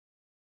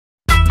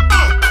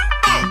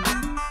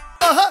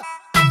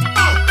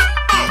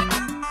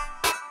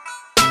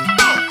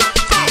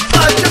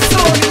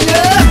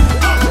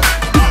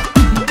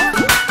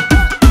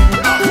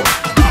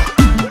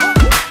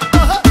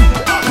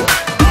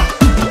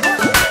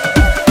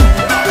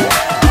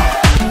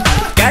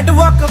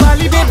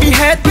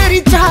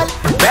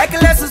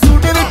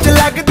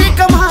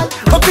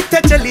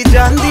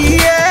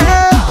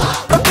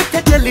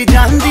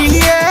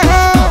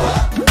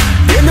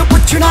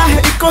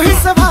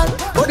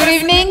Good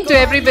evening to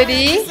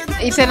everybody.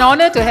 It's an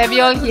honor to have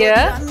you all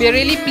here. We're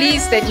really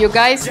pleased that you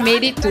guys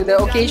made it to the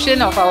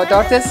occasion of our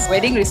daughter's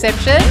wedding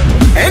reception.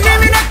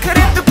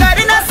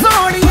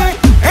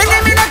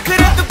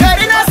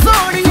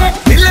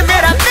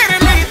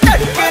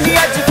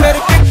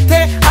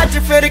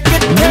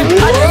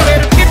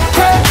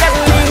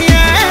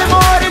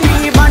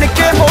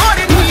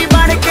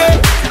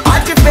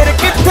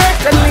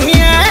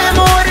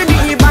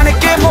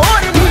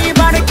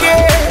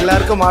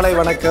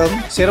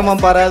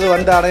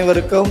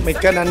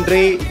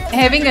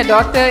 Having a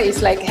daughter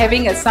is like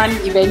having a son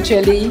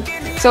eventually.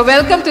 So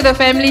welcome to the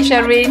family,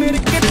 Sharveen.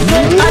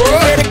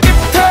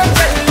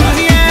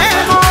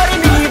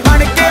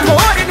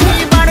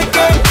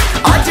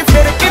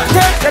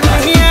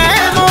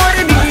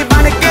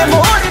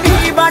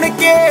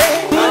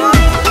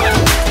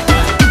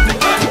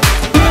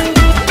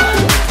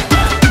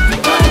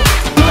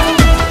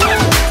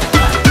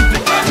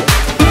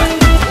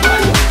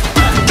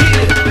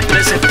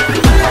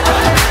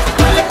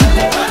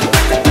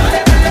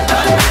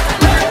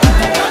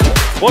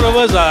 Both of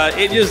us are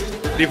 8 years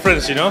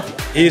difference, you know.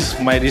 He's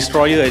my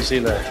destroyer,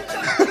 actually.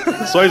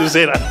 Sorry to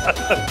say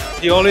that.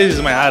 He always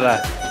is my heart.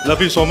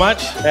 Love you so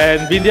much.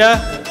 And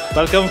Bindhiya,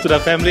 welcome to the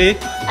family.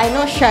 I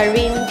know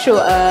Sharveen through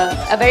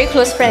a very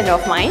close friend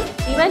of mine.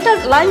 We went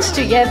on lunch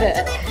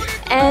together.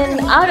 And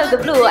out of the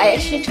blue, I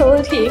actually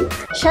told him,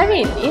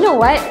 Sharveen, you know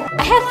what?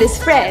 I have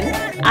this friend.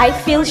 I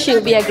feel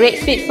she'll be a great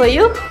fit for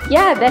you.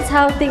 Yeah, that's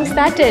how things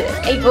started.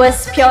 It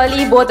was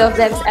purely both of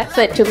them's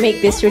effort to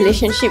make this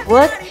relationship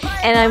work.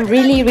 And I'm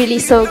really, really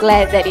so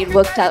glad that it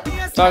worked out.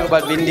 Talk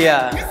about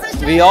Bindhiya.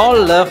 We all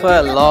love her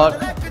a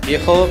lot. We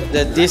hope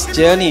that this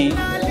journey,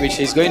 which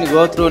she's going to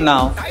go through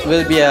now,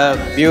 will be a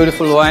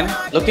beautiful one.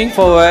 Looking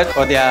forward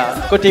for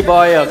their cutie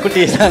boy or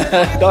cutie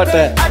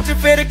daughter.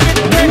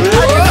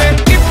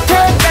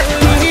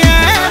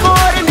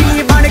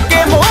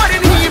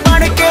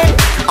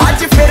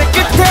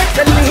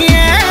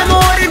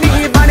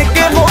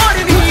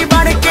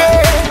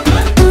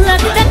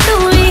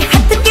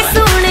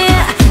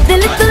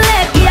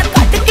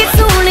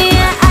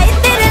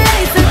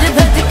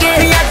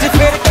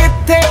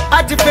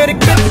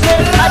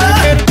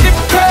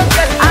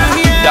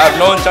 I've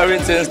known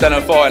Sharveen since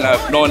Standard 4 and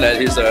I've known that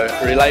he's a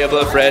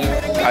reliable friend.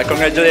 I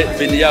congratulate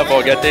Bindhiya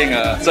for getting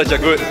such a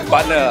good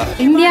partner.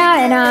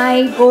 Bindhiya and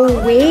I go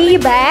way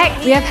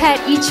back. We have had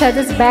each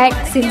other's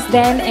back since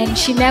then and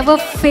she never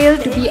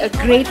failed to be a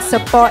great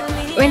support.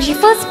 When she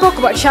first spoke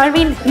about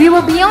Sharveen, we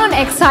were beyond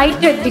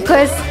excited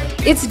because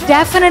it's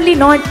definitely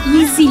not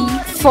easy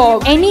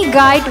for any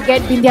guy to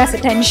get Bindhiya's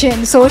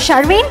attention. So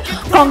Sharveen,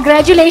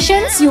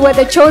 congratulations, you were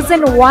the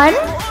chosen one.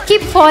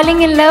 Keep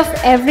falling in love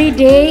every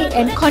day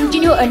and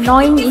continue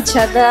annoying each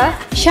other.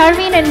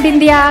 Sharveen and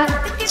Bindhiya,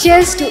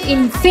 cheers to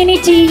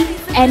infinity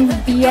and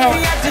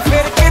beyond.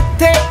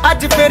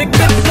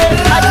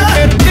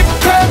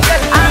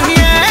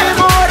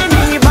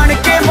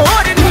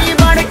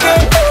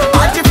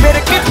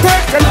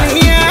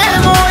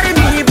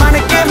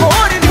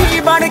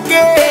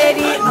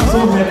 I'm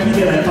so happy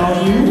that I found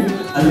you.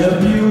 I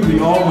love you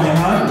with all my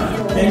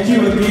heart. Thank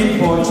you again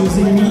for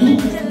choosing me.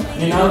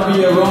 And I'll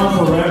be around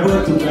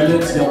forever to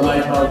balance your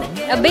life out.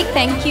 A big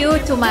thank you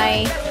to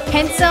my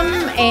handsome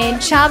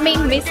and charming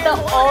Mr.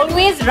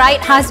 Always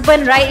Right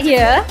husband right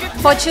here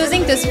for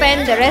choosing to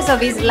spend the rest of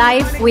his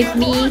life with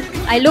me.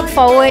 I look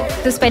forward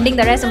to spending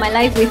the rest of my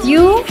life with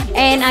you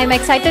and I'm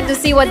excited to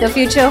see what the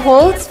future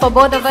holds for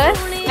both of us.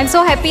 I'm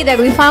so happy that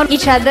we found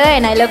each other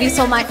and I love you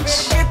so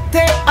much.